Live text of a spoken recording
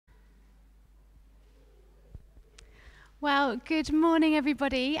Well, good morning,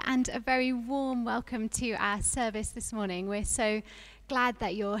 everybody, and a very warm welcome to our service this morning. We're so glad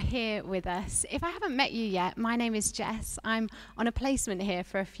that you're here with us. If I haven't met you yet, my name is Jess. I'm on a placement here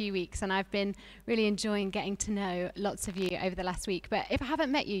for a few weeks, and I've been really enjoying getting to know lots of you over the last week. But if I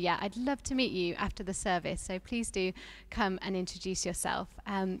haven't met you yet, I'd love to meet you after the service, so please do come and introduce yourself.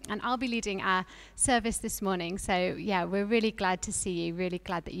 And I'll be leading our service this morning, so yeah, we're really glad to see you, really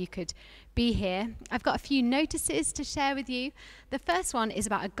glad that you could be here. I've got a few notices to share with you. The first one is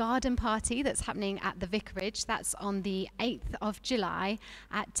about a garden party that's happening at the Vicarage. That's on the 8th of July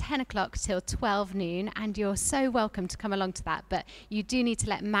at 10 o'clock till 12 noon, and you're so welcome to come along to that, but you do need to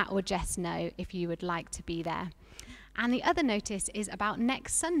let Matt or Jess know if you would like to be there. And the other notice is about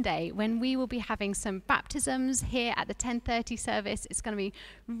next Sunday, when we will be having some baptisms here at the 10:30 service. It's going to be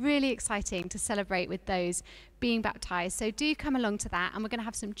really exciting to celebrate with those being baptized. So do come along to that, and we're going to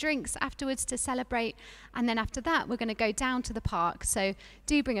have some drinks afterwards to celebrate. And then after that, we're going to go down to the park. So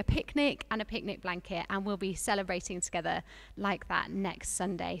do bring a picnic and a picnic blanket, and we'll be celebrating together like that next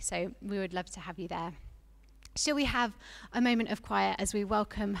Sunday. So we would love to have you there. Shall we have a moment of quiet as we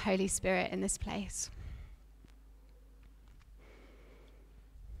welcome Holy Spirit in this place?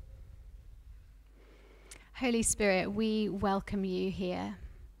 Holy Spirit, we welcome you here.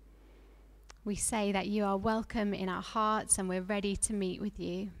 We say that you are welcome in our hearts, and we're ready to meet with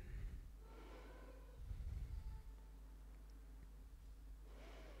you.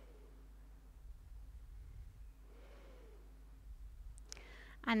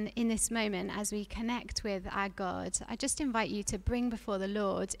 And in this moment, as we connect with our God, I just invite you to bring before the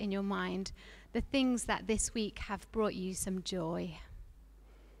Lord in your mind the things that this week have brought you some joy.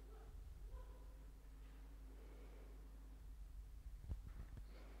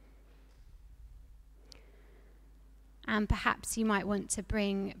 And perhaps you might want to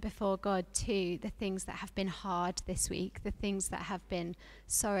bring before God too the things that have been hard this week, the things that have been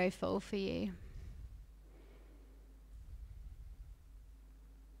sorrowful for you.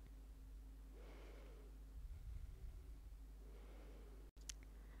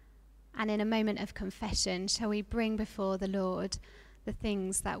 And in a moment of confession, shall we bring before the Lord the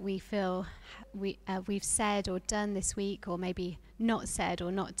things that we feel we've said or done this week, or maybe not said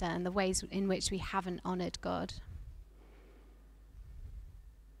or not done, the ways in which we haven't honoured God?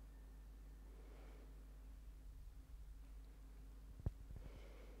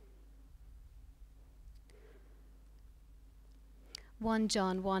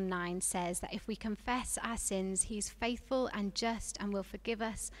 John 1:9 says that if we confess our sins, he's faithful and just and will forgive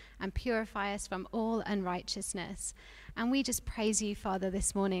us and purify us from all unrighteousness. And we just praise you, Father,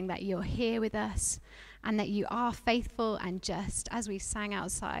 this morning that you're here with us and that you are faithful and just. As we sang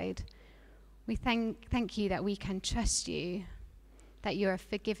outside, we thank you that we can trust you, that you're a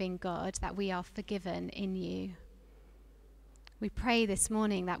forgiving God, that we are forgiven in you. We pray this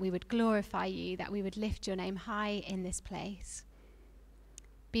morning that we would glorify you, that we would lift your name high in this place.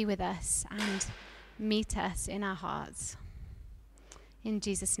 Be with us and meet us in our hearts. In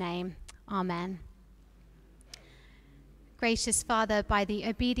Jesus' name, amen. Gracious Father, by the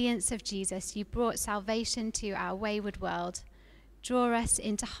obedience of Jesus, you brought salvation to our wayward world. Draw us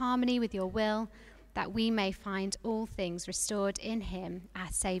into harmony with your will, that we may find all things restored in him,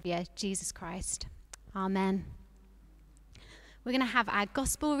 our Saviour, Jesus Christ. Amen. We're going to have our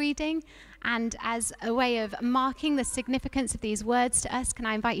gospel reading, and as a way of marking the significance of these words to us, can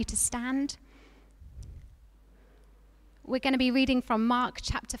I invite you to stand? We're going to be reading from Mark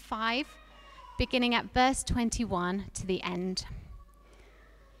chapter 5, beginning at verse 21 to the end.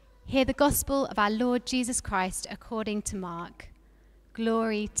 Hear the gospel of our Lord Jesus Christ according to Mark.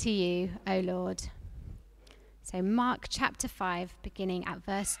 Glory to you, O Lord. So Mark chapter 5, beginning at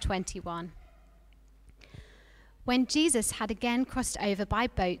verse 21. When Jesus had again crossed over by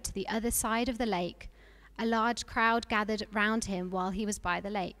boat to the other side of the lake, a large crowd gathered round him while he was by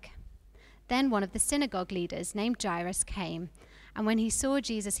the lake. Then one of the synagogue leaders named Jairus came, and when he saw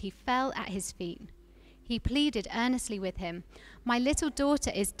Jesus, he fell at his feet. He pleaded earnestly with him, "My little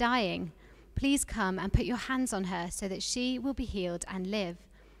daughter is dying. Please come and put your hands on her so that she will be healed and live."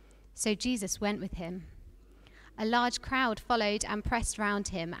 So Jesus went with him. A large crowd followed and pressed round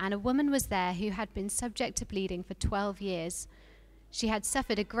him, and a woman was there who had been subject to bleeding for 12 years. She had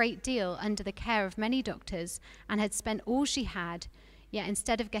suffered a great deal under the care of many doctors and had spent all she had, yet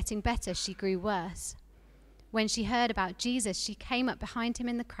instead of getting better, she grew worse. When she heard about Jesus, she came up behind him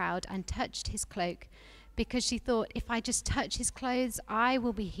in the crowd and touched his cloak, because she thought, "If I just touch his clothes, I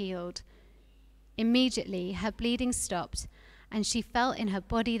will be healed." Immediately, her bleeding stopped, and she felt in her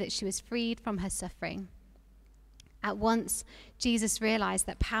body that she was freed from her suffering. At once, Jesus realized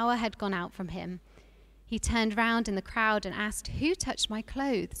that power had gone out from him. He turned round in the crowd and asked, "Who touched my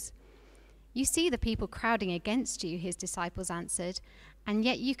clothes?" "You see the people crowding against you," his disciples answered, "and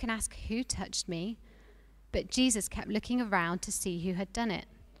yet you can ask, 'Who touched me?'" But Jesus kept looking around to see who had done it.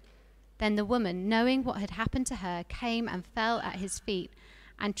 Then the woman, knowing what had happened to her, came and fell at his feet,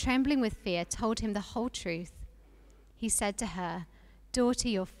 and trembling with fear, told him the whole truth. He said to her, "Daughter,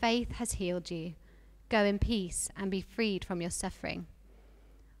 your faith has healed you. Go in peace and be freed from your suffering."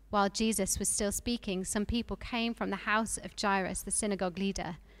 While Jesus was still speaking, some people came from the house of Jairus, the synagogue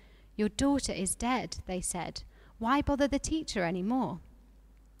leader. "Your daughter is dead," they said. "Why bother the teacher anymore?"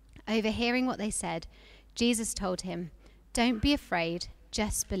 Overhearing what they said, Jesus told him, "Don't be afraid,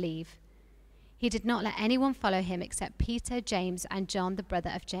 just believe." He did not let anyone follow him except Peter, James, and John, the brother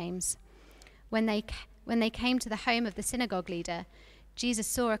of James. When they came to the home of the synagogue leader, Jesus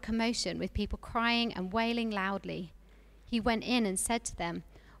saw a commotion with people crying and wailing loudly. He went in and said to them,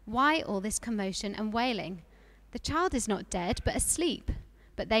 "Why all this commotion and wailing? The child is not dead, but asleep."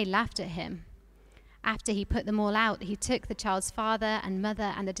 But they laughed at him. After he put them all out, he took the child's father and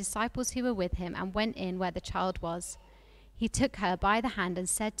mother and the disciples who were with him and went in where the child was. He took her by the hand and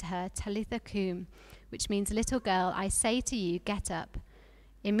said to her, "Talitha koum," which means, "Little girl, I say to you, get up."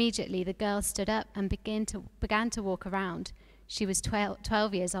 Immediately the girl stood up and began to walk around. She was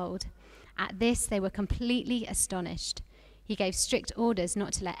 12 years old. At this, they were completely astonished. He gave strict orders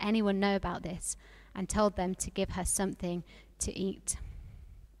not to let anyone know about this and told them to give her something to eat.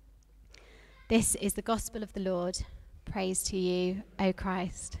 This is the gospel of the Lord. Praise to you, O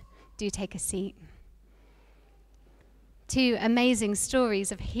Christ. Do take a seat. Two amazing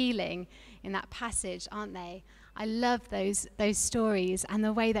stories of healing in that passage, aren't they? I love those stories and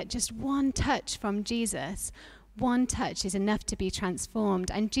the way that just one touch from Jesus, one touch is enough to be transformed.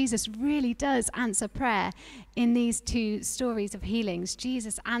 And Jesus really does answer prayer in these two stories of healings.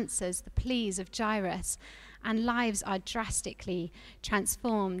 Jesus answers the pleas of Jairus, and lives are drastically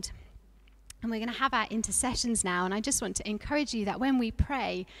transformed. And we're going to have our intercessions now. And I just want to encourage you that when we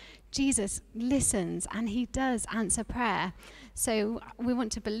pray, Jesus listens and he does answer prayer. So we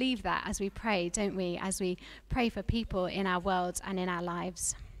want to believe that as we pray, don't we? As we pray for people in our world and in our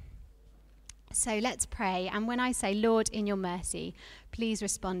lives. So let's pray. And when I say, "Lord, in your mercy," please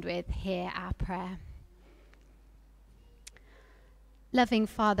respond with, "Hear our prayer." Loving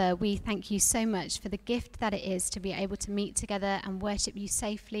Father, we thank you so much for the gift that it is to be able to meet together and worship you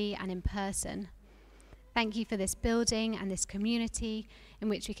safely and in person. Thank you for this building and this community in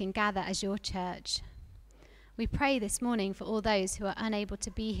which we can gather as your church. We pray this morning for all those who are unable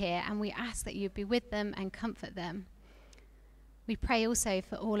to be here, and we ask that you be with them and comfort them. We pray also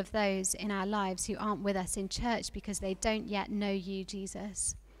for all of those in our lives who aren't with us in church because they don't yet know you,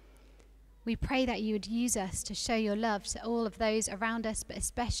 Jesus. We pray that you would use us to show your love to all of those around us, but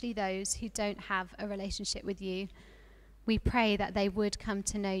especially those who don't have a relationship with you. We pray that they would come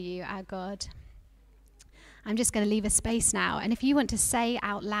to know you, our God. I'm just going to leave a space now. And if you want to say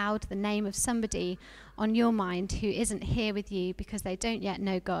out loud the name of somebody on your mind who isn't here with you because they don't yet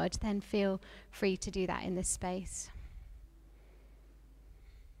know God, then feel free to do that in this space.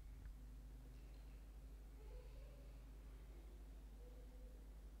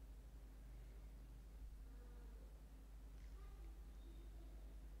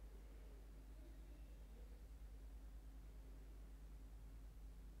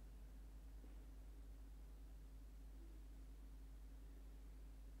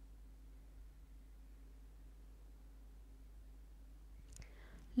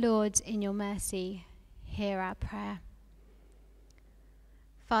 Lord, in your mercy, hear our prayer.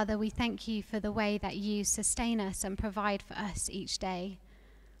 Father, we thank you for the way that you sustain us and provide for us each day.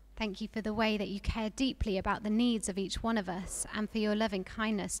 Thank you for the way that you care deeply about the needs of each one of us and for your loving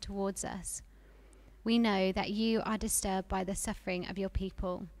kindness towards us. We know that you are disturbed by the suffering of your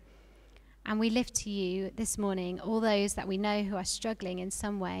people. And we lift to you this morning all those that we know who are struggling in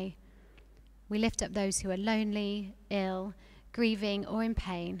some way. We lift up those who are lonely, ill, grieving, or in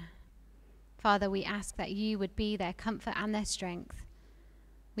pain. Father, we ask that you would be their comfort and their strength.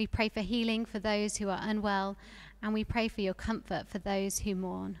 We pray for healing for those who are unwell, and we pray for your comfort for those who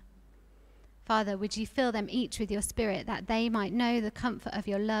mourn. Father, would you fill them each with your spirit that they might know the comfort of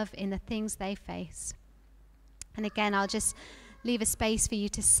your love in the things they face. And again, I'll just leave a space for you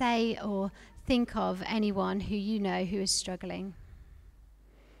to say or think of anyone who you know who is struggling.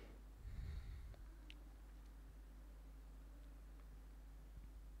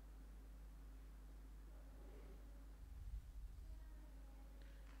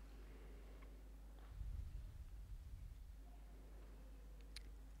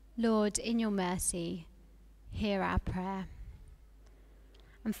 Lord, in your mercy, hear our prayer.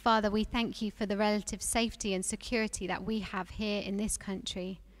 And Father, we thank you for the relative safety and security that we have here in this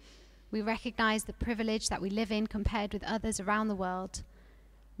country. We recognize the privilege that we live in compared with others around the world.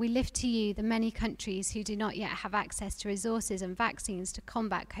 We lift to you the many countries who do not yet have access to resources and vaccines to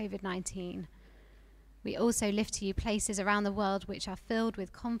combat COVID-19. We also lift to you places around the world which are filled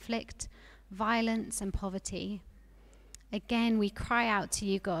with conflict, violence, and poverty. Again, we cry out to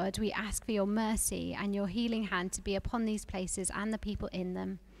you, God. We ask for your mercy and your healing hand to be upon these places and the people in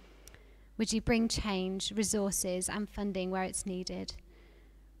them. Would you bring change, resources, and funding where it's needed?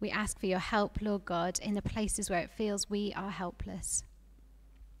 We ask for your help, Lord God, in the places where it feels we are helpless.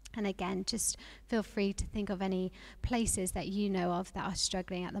 And again, just feel free to think of any places that you know of that are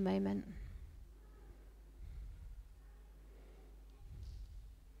struggling at the moment.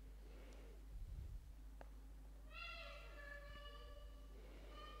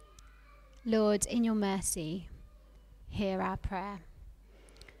 Lord, in your mercy, hear our prayer.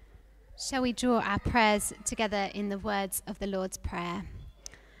 Shall we draw our prayers together in the words of the Lord's Prayer?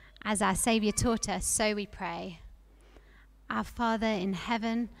 As our Saviour taught us, so we pray. Our Father in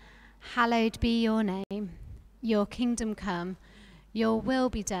heaven, hallowed be your name. Your kingdom come, your will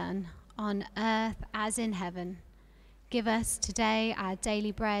be done, on earth as in heaven. Give us today our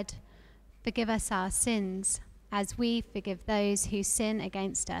daily bread. Forgive us our sins, as we forgive those who sin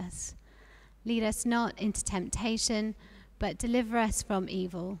against us. Lead us not into temptation, but deliver us from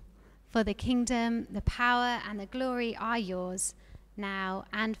evil. For the kingdom, the power, and the glory are yours, now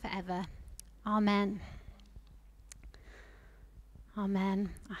and forever. Amen. Amen.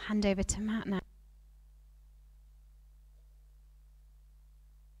 I'll hand over to Matt now.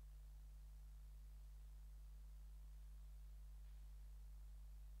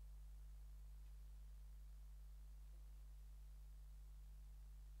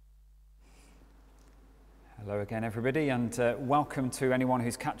 Hello again, everybody, and welcome to anyone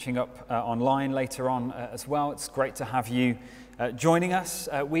who's catching up online later on as well. It's great to have you joining us.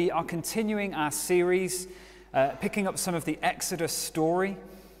 We are continuing our series, picking up some of the Exodus story,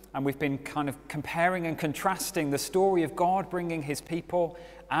 and we've been kind of comparing and contrasting the story of God bringing his people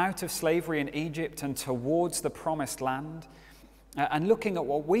out of slavery in Egypt and towards the promised land, and looking at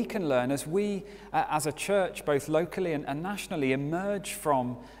what we can learn as we, as a church, both locally and nationally, emerge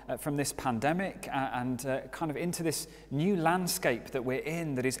from this pandemic and kind of into this new landscape that we're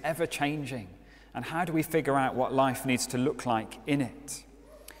in that is ever changing. And how do we figure out what life needs to look like in it?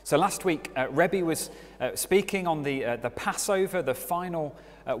 So last week, Rebbe was speaking on the Passover, the final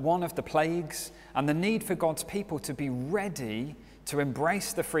one of the plagues, and the need for God's people to be ready to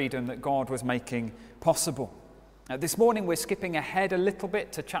embrace the freedom that God was making possible. This morning we're skipping ahead a little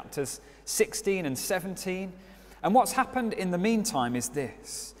bit to chapters 16 and 17. And what's happened in the meantime is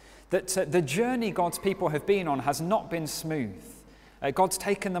this, that the journey God's people have been on has not been smooth. God's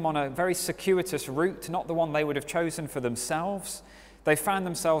taken them on a very circuitous route, not the one they would have chosen for themselves. They found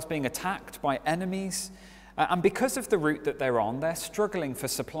themselves being attacked by enemies. And because of the route that they're on, they're struggling for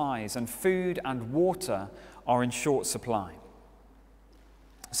supplies, and food and water are in short supply.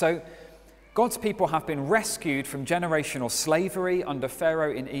 So God's people have been rescued from generational slavery under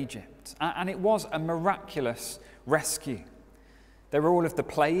Pharaoh in Egypt, and it was a miraculous rescue. There were all of the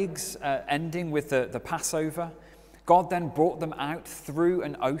plagues ending with the Passover. God then brought them out through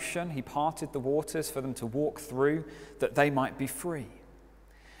an ocean. He parted the waters for them to walk through that they might be free.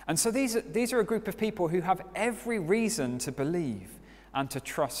 And so these are a group of people who have every reason to believe and to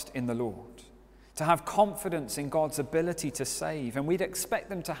trust in the Lord, to have confidence in God's ability to save, and we'd expect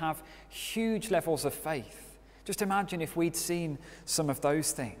them to have huge levels of faith. Just imagine if we'd seen some of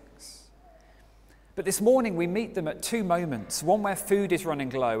those things. But this morning we meet them at two moments, one where food is running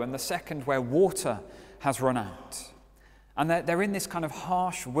low and the second where water has run out. And they're in this kind of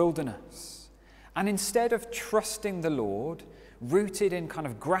harsh wilderness. And instead of trusting the Lord, rooted in kind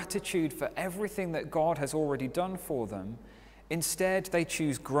of gratitude for everything that God has already done for them, instead they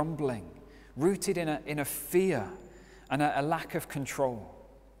choose grumbling, rooted in a fear and a lack of control.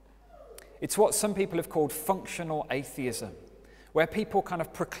 It's what some people have called functional atheism, where people kind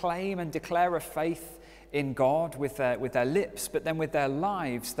of proclaim and declare a faith in God with their lips, but then with their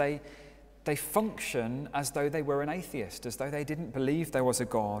lives they function as though they were an atheist, as though they didn't believe there was a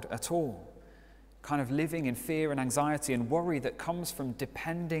God at all, kind of living in fear and anxiety and worry that comes from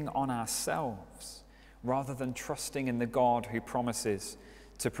depending on ourselves rather than trusting in the God who promises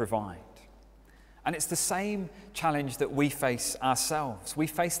to provide. And it's the same challenge that we face ourselves. We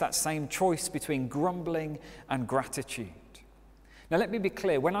face that same choice between grumbling and gratitude. Now, let me be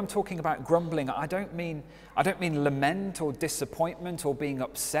clear. When I'm talking about grumbling, I don't mean lament or disappointment or being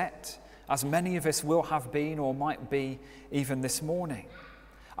upset, as many of us will have been or might be even this morning.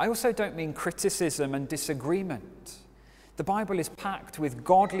 I also don't mean criticism and disagreement. The Bible is packed with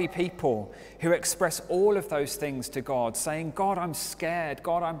godly people who express all of those things to God, saying, God, I'm scared.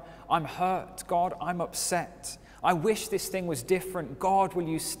 God, I'm hurt. God, I'm upset. I wish this thing was different. God, will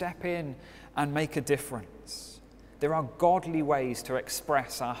you step in and make a difference? There are godly ways to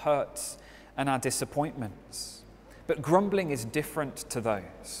express our hurts and our disappointments. But grumbling is different to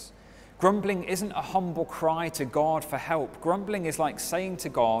those. Grumbling isn't a humble cry to God for help. Grumbling is like saying to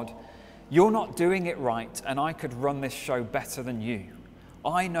God, you're not doing it right, and I could run this show better than you.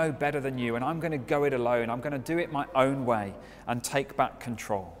 I know better than you, and I'm going to go it alone. I'm going to do it my own way and take back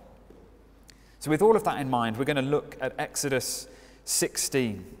control. So with all of that in mind, we're going to look at Exodus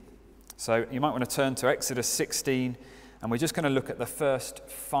 16. So you might want to turn to Exodus 16, and we're just going to look at the first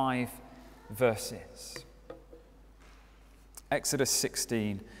 5 verses. Exodus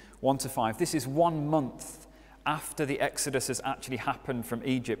 16, 1 to 5. This is 1 month after the Exodus has actually happened from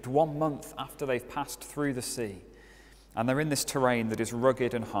Egypt, 1 month after they've passed through the sea. And they're in this terrain that is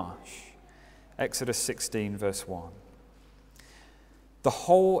rugged and harsh. Exodus 16, verse 1. The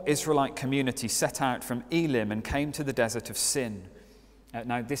whole Israelite community set out from Elim and came to the desert of Sin.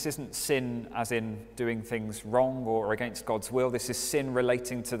 Now, this isn't sin as in doing things wrong or against God's will. This is sin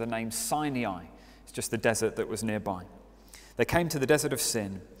relating to the name Sinai. It's just the desert that was nearby. They came to the desert of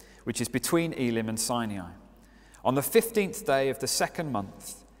Sin, which is between Elim and Sinai. On the 15th day of the 2nd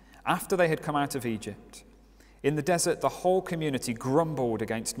month, after they had come out of Egypt, in the desert the whole community grumbled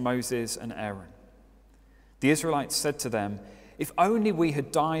against Moses and Aaron. The Israelites said to them, if only we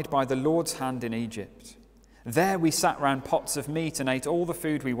had died by the Lord's hand in Egypt. There we sat round pots of meat and ate all the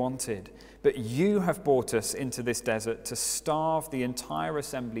food we wanted, but you have brought us into this desert to starve the entire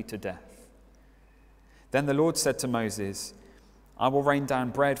assembly to death. Then the Lord said to Moses, I will rain down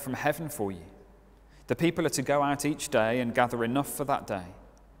bread from heaven for you. The people are to go out each day and gather enough for that day.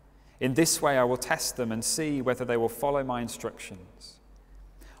 In this way I will test them and see whether they will follow my instructions.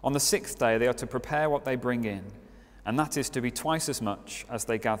 On the 6th day they are to prepare what they bring in, and that is to be twice as much as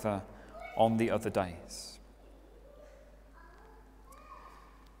they gather on the other days.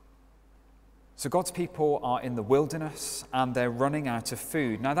 So God's people are in the wilderness and they're running out of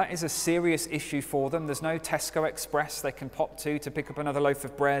food. Now that is a serious issue for them. There's no Tesco Express they can pop to pick up another loaf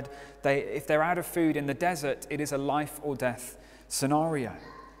of bread. If they're out of food in the desert, it is a life or death scenario.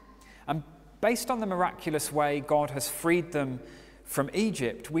 And based on the miraculous way God has freed them from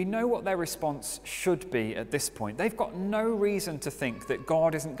Egypt, we know what their response should be at this point. They've got no reason to think that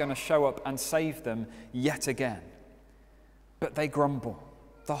God isn't going to show up and save them yet again. But they grumble.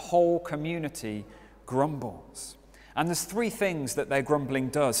 The whole community grumbles. And there's 3 things that their grumbling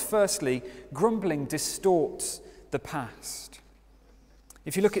does. Firstly, grumbling distorts the past.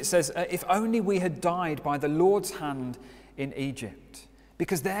 If you look, it says, if only we had died by the Lord's hand in Egypt,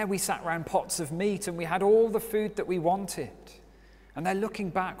 because there we sat round pots of meat and we had all the food that we wanted. And they're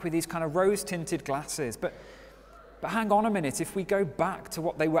looking back with these kind of rose-tinted glasses. But hang on a minute, if we go back to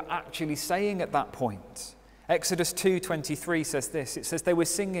what they were actually saying at that point, Exodus 2:23 says this. It says they were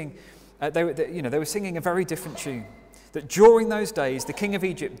singing, they were singing a very different tune. That during those days, the king of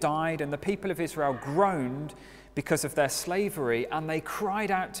Egypt died, and the people of Israel groaned because of their slavery, and they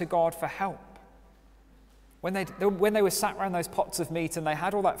cried out to God for help. When they were sat around those pots of meat and they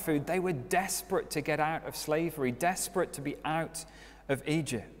had all that food, they were desperate to get out of slavery, desperate to be out of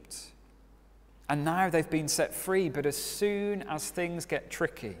Egypt. And now they've been set free, but as soon as things get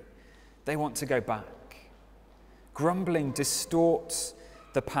tricky, they want to go back. Grumbling distorts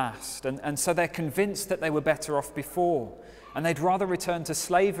the past, and so they're convinced that they were better off before, and they'd rather return to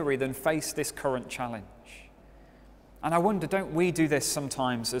slavery than face this current challenge. And I wonder, don't we do this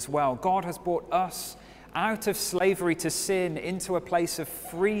sometimes as well? God has brought us out of slavery to sin into a place of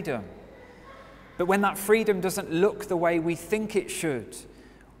freedom. But when that freedom doesn't look the way we think it should,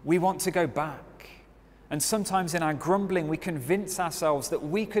 we want to go back. And sometimes in our grumbling, we convince ourselves that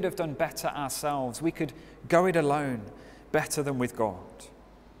we could have done better ourselves. We could go it alone better than with God.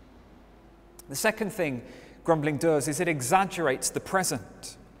 The second thing grumbling does is it exaggerates the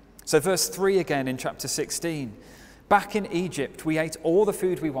present. So verse 3 again in chapter 16. Back in Egypt, we ate all the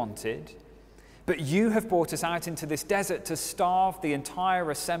food we wanted, but you have brought us out into this desert to starve the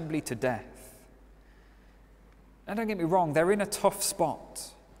entire assembly to death. Now don't get me wrong, they're in a tough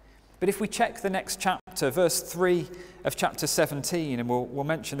spot. But if we check the next chapter, verse 3 of chapter 17, and we'll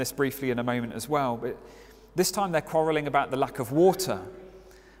mention this briefly in a moment as well, but this time they're quarrelling about the lack of water.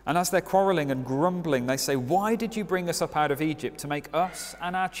 And as they're quarrelling and grumbling, they say, why did you bring us up out of Egypt to make us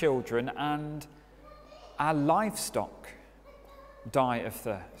and our children and our livestock die of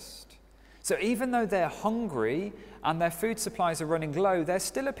thirst? So even though they're hungry and their food supplies are running low, there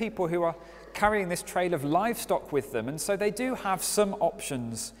still are people who are carrying this trail of livestock with them, and so they do have some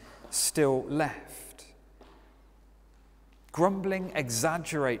options still left. Grumbling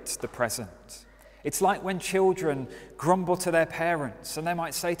exaggerates the present. It's like when children grumble to their parents and they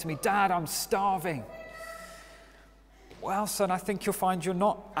might say to me, "Dad, I'm starving." Well, son, I think you'll find you're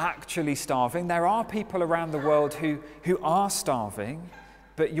not actually starving. There are people around the world who are starving,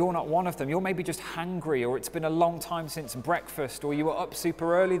 but you're not one of them. You're maybe just hungry, or it's been a long time since breakfast, or you were up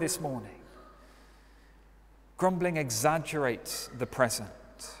super early this morning. Grumbling exaggerates the present.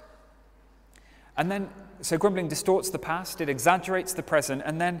 And then, so grumbling distorts the past, it exaggerates the present,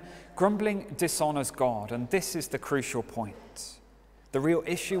 and then grumbling dishonors God. And this is the crucial point. The real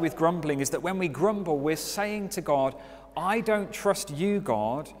issue with grumbling is that when we grumble, we're saying to God, "I don't trust you,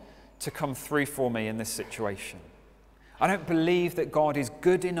 God, to come through for me in this situation. I don't believe that God is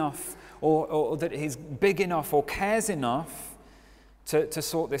good enough or that he's big enough or cares enough to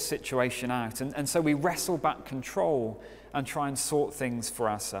sort this situation out." And so we wrestle back control and try and sort things for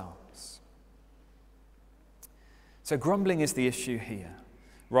ourselves. So grumbling is the issue here,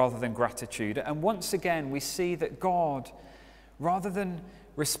 rather than gratitude. And once again, we see that God, rather than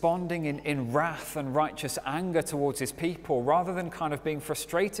responding in wrath and righteous anger towards his people, rather than kind of being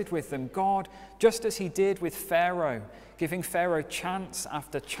frustrated with them, God, just as he did with Pharaoh, giving Pharaoh chance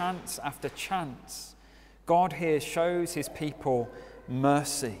after chance after chance, God here shows his people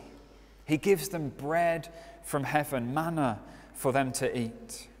mercy. He gives them bread from heaven, manna for them to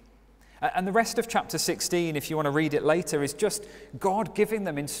eat. And the rest of chapter 16, if you want to read it later, is just God giving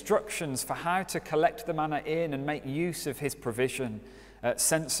them instructions for how to collect the manna in and make use of his provision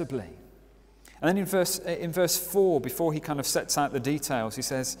sensibly. And then in verse 4, before he kind of sets out the details, he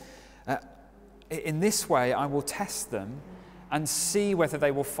says, "In this way I will test them and see whether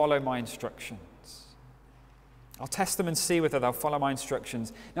they will follow my instructions." I'll test them and see whether they'll follow my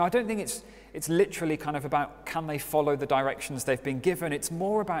instructions. Now, I don't think it's literally kind of about can they follow the directions they've been given. It's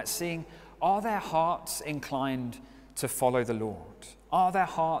more about seeing, are their hearts inclined to follow the Lord? Are their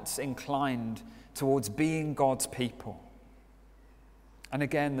hearts inclined towards being God's people? And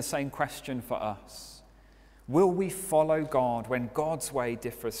again, the same question for us. Will we follow God when God's way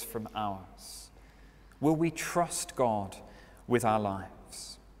differs from ours? Will we trust God with our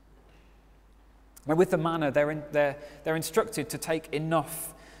lives? Now, with the manna, they're instructed to take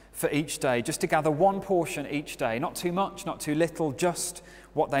enough for each day, just to gather one portion each day, not too much, not too little, just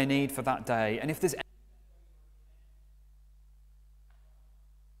what they need for that day. And if there's Is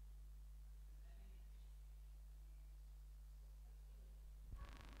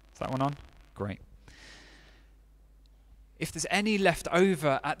that one on? Great. If there's any left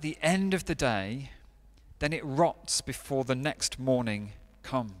over at the end of the day, then it rots before the next morning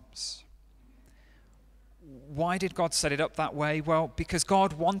comes. Why did God set it up that way? Well, because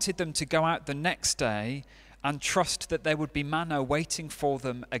God wanted them to go out the next day and trust that there would be manna waiting for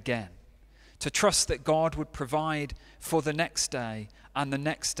them again. To trust that God would provide for the next day and the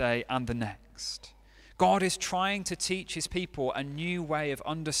next day and the next. God is trying to teach his people a new way of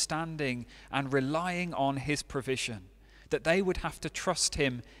understanding and relying on his provision, that they would have to trust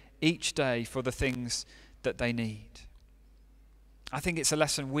him each day for the things that they need. I think it's a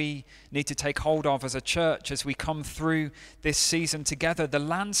lesson we need to take hold of as a church as we come through this season together. The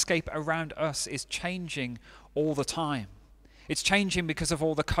landscape around us is changing all the time. It's changing because of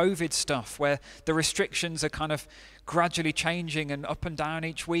all the COVID stuff, where the restrictions are kind of gradually changing and up and down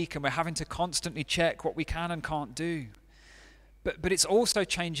each week, and we're having to constantly check what we can and can't do. But it's also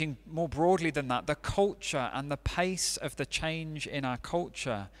changing more broadly than that. The culture and the pace of the change in our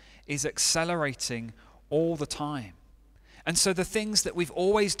culture is accelerating all the time. And so the things that we've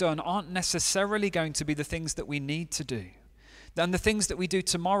always done aren't necessarily going to be the things that we need to do. And the things that we do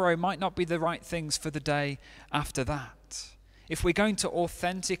tomorrow might not be the right things for the day after that. If we're going to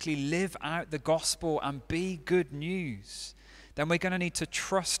authentically live out the gospel and be good news, then we're going to need to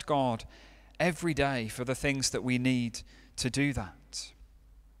trust God every day for the things that we need to do that.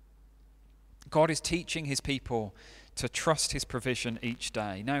 God is teaching his people to trust his provision each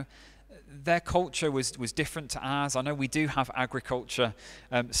day. Now, their culture was different to ours. I know we do have agriculture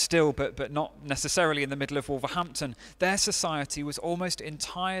still, but not necessarily in the middle of Wolverhampton. Their society was almost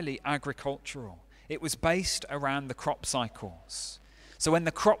entirely agricultural. It was based around the crop cycles. So when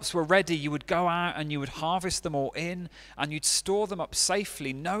the crops were ready, you would go out and you would harvest them all in, and you'd store them up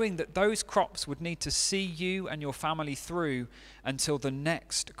safely, knowing that those crops would need to see you and your family through until the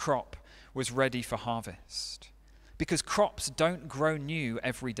next crop was ready for harvest. Because crops don't grow new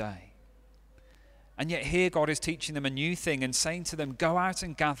every day. And yet here God is teaching them a new thing and saying to them, go out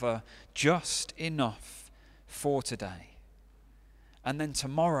and gather just enough for today. And then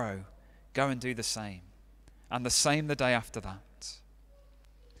tomorrow, go and do the same. And the same the day after that.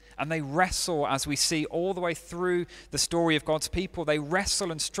 And they wrestle, as we see all the way through the story of God's people, they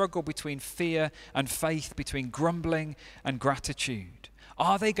wrestle and struggle between fear and faith, between grumbling and gratitude.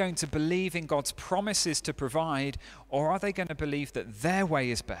 Are they going to believe in God's promises to provide, or are they going to believe that their way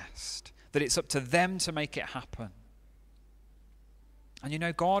is best, that it's up to them to make it happen? And you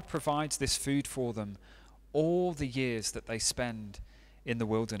know, God provides this food for them all the years that they spend in the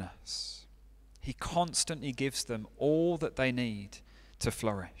wilderness. He constantly gives them all that they need to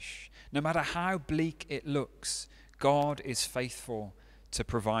flourish. No matter how bleak it looks, God is faithful to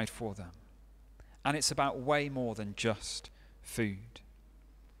provide for them. And it's about way more than just food.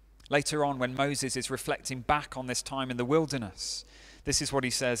 Later on, when Moses is reflecting back on this time in the wilderness, this is what he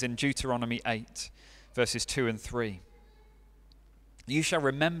says in Deuteronomy 8, verses 2 and 3. You shall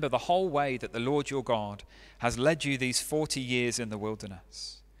remember the whole way that the Lord your God has led you these 40 years in the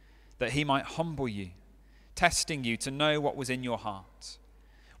wilderness, that he might humble you, testing you to know what was in your heart,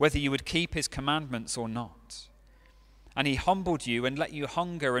 whether you would keep his commandments or not. And he humbled you and let you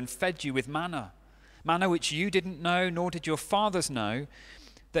hunger and fed you with manna which you didn't know, nor did your fathers know,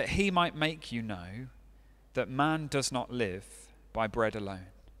 that he might make you know that man does not live by bread alone.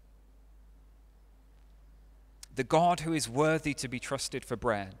 The God who is worthy to be trusted for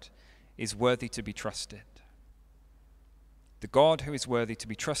bread is worthy to be trusted. The God who is worthy to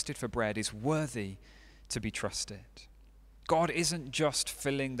be trusted for bread is worthy to be trusted. God isn't just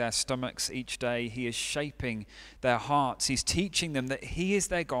filling their stomachs each day. He is shaping their hearts. He's teaching them that he is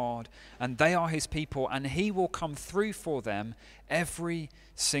their God and they are his people, and he will come through for them every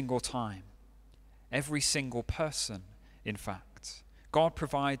single time. Every single person, in fact. God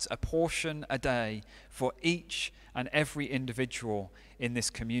provides a portion a day for each and every individual in this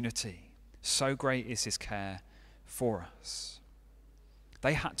community. So great is his care for us.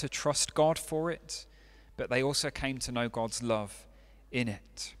 They had to trust God for it, but they also came to know God's love in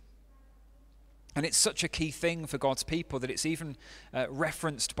it. And it's such a key thing for God's people that it's even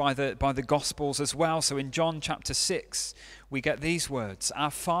referenced by the Gospels as well. So in John chapter 6, we get these words: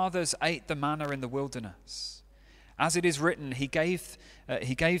 our fathers ate the manna in the wilderness. As it is written, he gave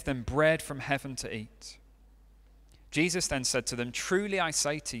them bread from heaven to eat. Jesus then said to them, truly I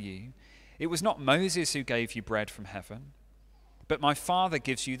say to you, it was not Moses who gave you bread from heaven, but my Father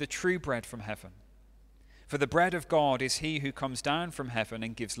gives you the true bread from heaven. For the bread of God is he who comes down from heaven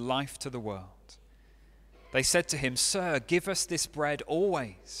and gives life to the world. They said to him, Sir, give us this bread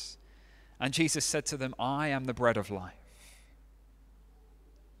always. And Jesus said to them, I am the bread of life.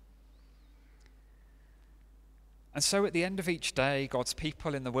 And so at the end of each day, God's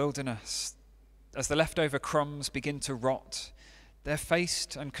people in the wilderness, as the leftover crumbs begin to rot, they're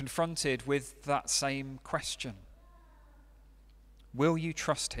faced and confronted with that same question. Will you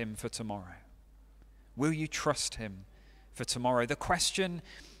trust him for tomorrow? Will you trust him for tomorrow? The question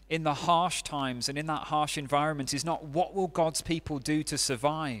in the harsh times and in that harsh environment is not what will God's people do to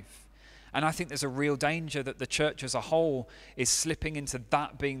survive? And I think there's a real danger that the church as a whole is slipping into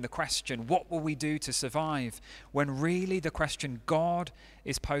that being the question. What will we do to survive? When really the question God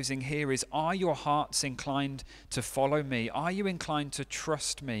is posing here is, are your hearts inclined to follow me? Are you inclined to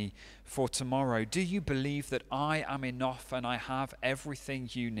trust me for tomorrow? Do you believe that I am enough and I have everything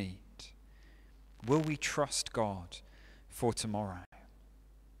you need? Will we trust God for tomorrow?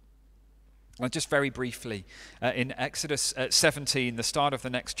 Well, just very briefly, in Exodus 17, the start of the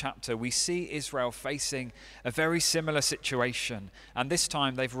next chapter, we see Israel facing a very similar situation, and this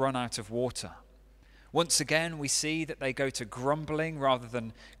time they've run out of water. Once again, we see that they go to grumbling rather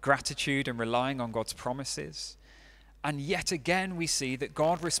than gratitude and relying on God's promises. And yet again, we see that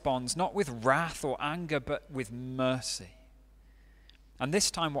God responds not with wrath or anger, but with mercy. And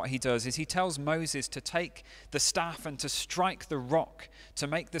this time what he does is he tells Moses to take the staff and to strike the rock to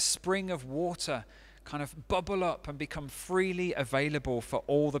make the spring of water kind of bubble up and become freely available for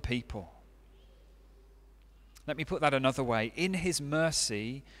all the people. Let me put that another way. In his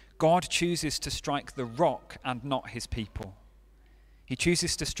mercy, God chooses to strike the rock and not his people. He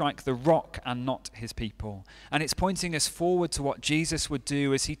chooses to strike the rock and not his people. And it's pointing us forward to what Jesus would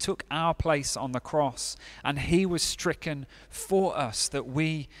do as he took our place on the cross and he was stricken for us that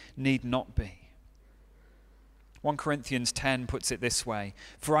we need not be. 1 Corinthians 10 puts it this way: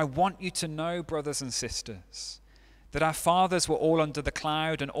 for I want you to know, brothers and sisters, that our fathers were all under the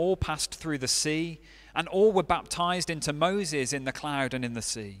cloud and all passed through the sea, and all were baptized into Moses in the cloud and in the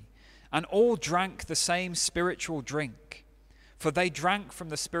sea, and all drank the same spiritual drink. For they drank from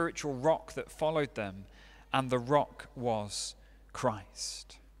the spiritual rock that followed them, and the rock was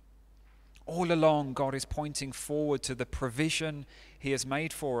Christ. All along, God is pointing forward to the provision he has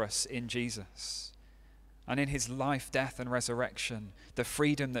made for us in Jesus. And in his life, death, and resurrection, the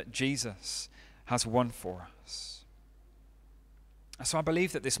freedom that Jesus has won for us. So I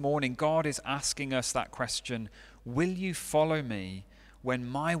believe that this morning, God is asking us that question: will you follow me when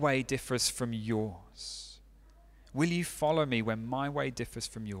my way differs from yours? Will you follow me when my way differs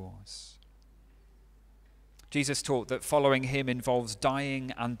from yours? Jesus taught that following him involves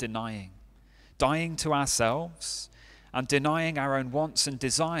dying and denying. Dying to ourselves and denying our own wants and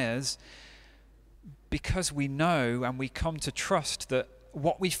desires, because we know and we come to trust that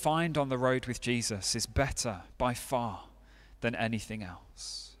what we find on the road with Jesus is better by far than anything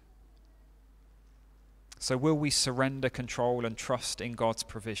else. So will we surrender control and trust in God's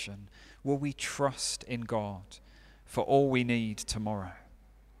provision? Will we trust in God for all we need tomorrow?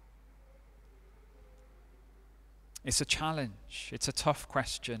 It's a challenge. It's a tough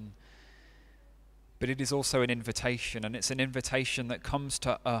question. But it is also an invitation, and it's an invitation that comes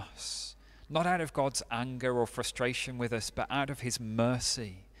to us, not out of God's anger or frustration with us, but out of his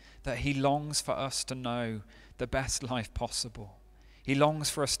mercy, that he longs for us to know the best life possible. He longs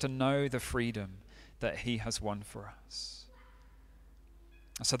for us to know the freedom that he has won for us.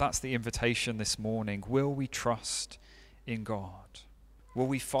 So that's the invitation this morning. Will we trust in God? Will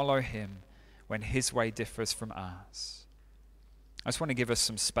we follow him when his way differs from ours? I just want to give us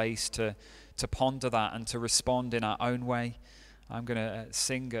some space to ponder that and to respond in our own way. I'm going to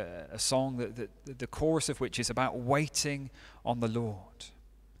sing a song that the chorus of which is about waiting on the Lord.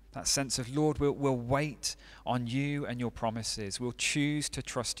 That sense of, Lord, we'll wait on you and your promises. We'll choose to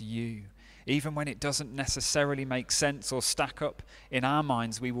trust you. Even when it doesn't necessarily make sense or stack up in our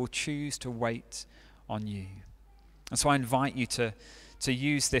minds, we will choose to wait on you. And so I invite you to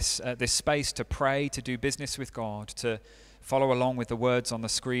use this space to pray, to do business with God, to follow along with the words on the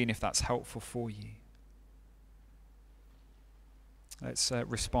screen if that's helpful for you. Let's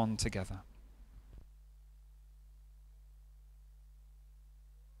respond together.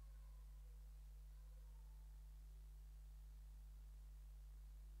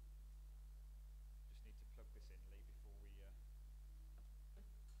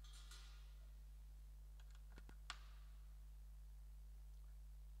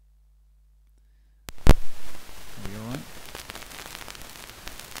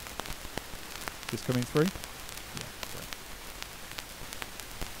 Is coming through? Yeah, great.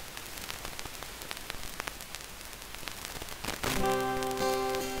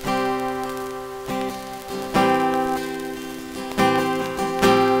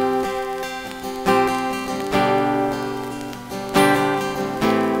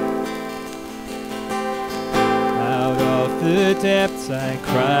 Out of the depths I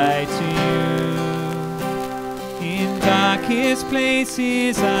cry to you. In darkest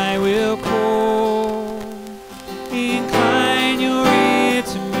places I will call. Incline your ear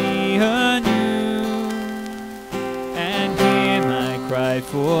to me anew, and hear my cry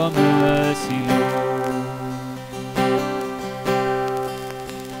for mercy, Lord.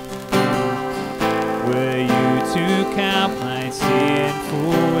 Were you to count my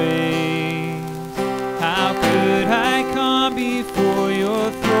sinful ways, how could I come before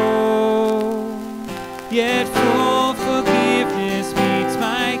your throne? Yet for forgiveness meets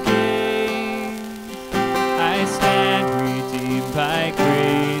my gaze, I stand redeemed by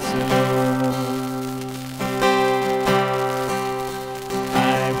grace alone.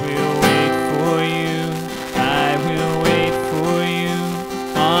 I will wait for you, I will wait for you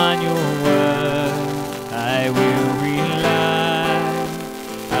on your word. I will rely,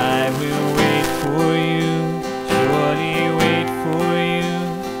 I will wait for you, surely wait for you,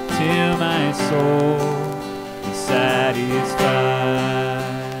 till my soul is satisfied.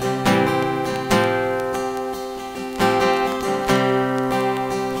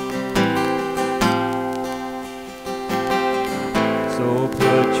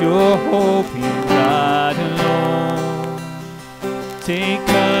 Your hope in God alone. Take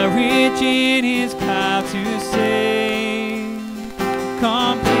courage in his power to save,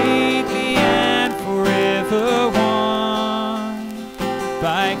 completely and forever won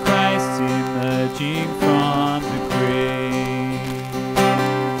by Christ emerging from the grave.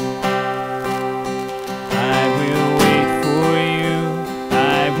 I will wait for you,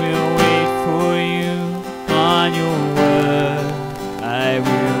 I will wait for you on your word. I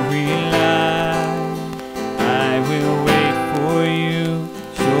will rely, I will wait for you,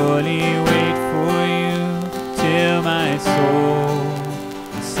 surely wait for you, till my soul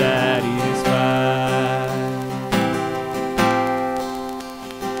is satisfied.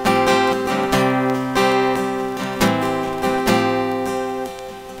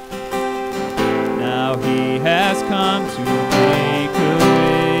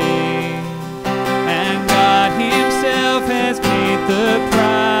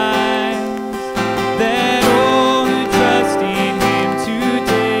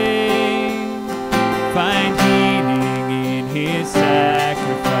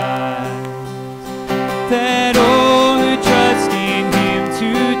 sacrifice, that all who trust in him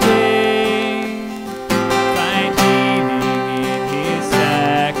today find healing in his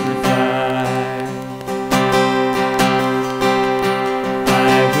sacrifice.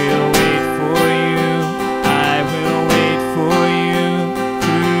 I will wait for you, I will wait for you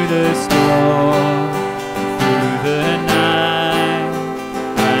through the storm, through the night.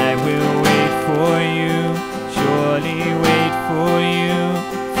 I will wait for you, surely wait for you,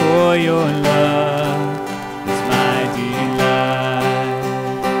 for your love is my delight.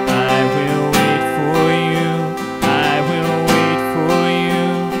 I will wait for you, I will wait for you,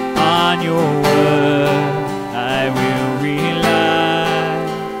 on your word I will rely.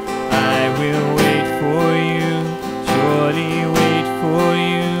 I will wait for you, surely wait for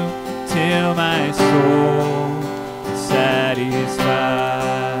you, till my soul is satisfied.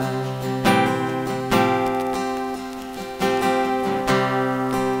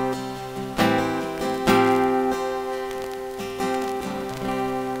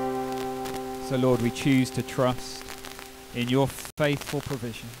 So Lord, we choose to trust in your faithful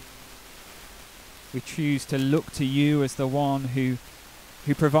provision. We choose to look to you as the one who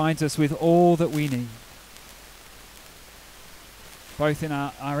provides us with all that we need, both in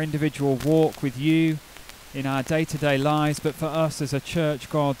our individual walk with you, in our day-to-day lives, but for us as a church,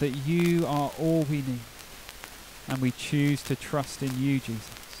 God, that you are all we need. And we choose to trust in you,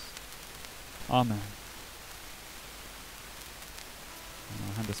 Jesus. Amen. And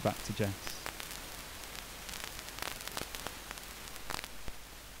I'll hand us back to Jess.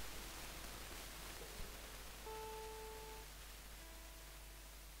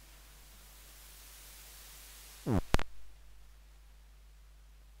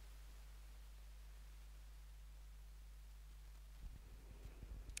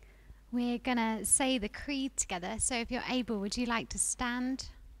 We're going to say the creed together, so if you're able, would you like to stand?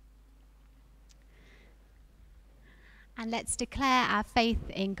 And let's declare our faith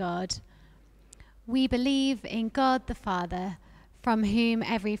in God. We believe in God the Father, from whom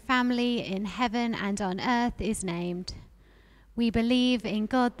every family in heaven and on earth is named. We believe in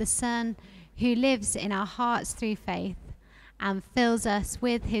God the Son, who lives in our hearts through faith and fills us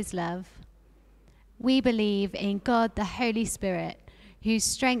with his love. We believe in God the Holy Spirit, who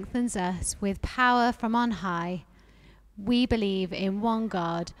strengthens us with power from on high. We believe in one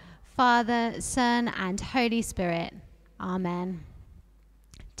God, Father, Son, and Holy Spirit. Amen.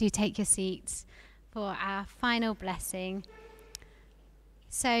 Do take your seats for our final blessing.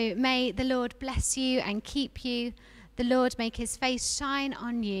 So may the Lord bless you and keep you. The Lord make his face shine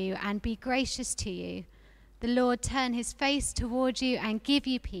on you and be gracious to you. The Lord turn his face toward you and give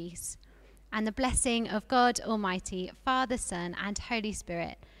you peace. And the blessing of God Almighty, Father, Son, and Holy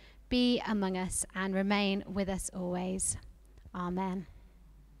Spirit be among us and remain with us always. Amen.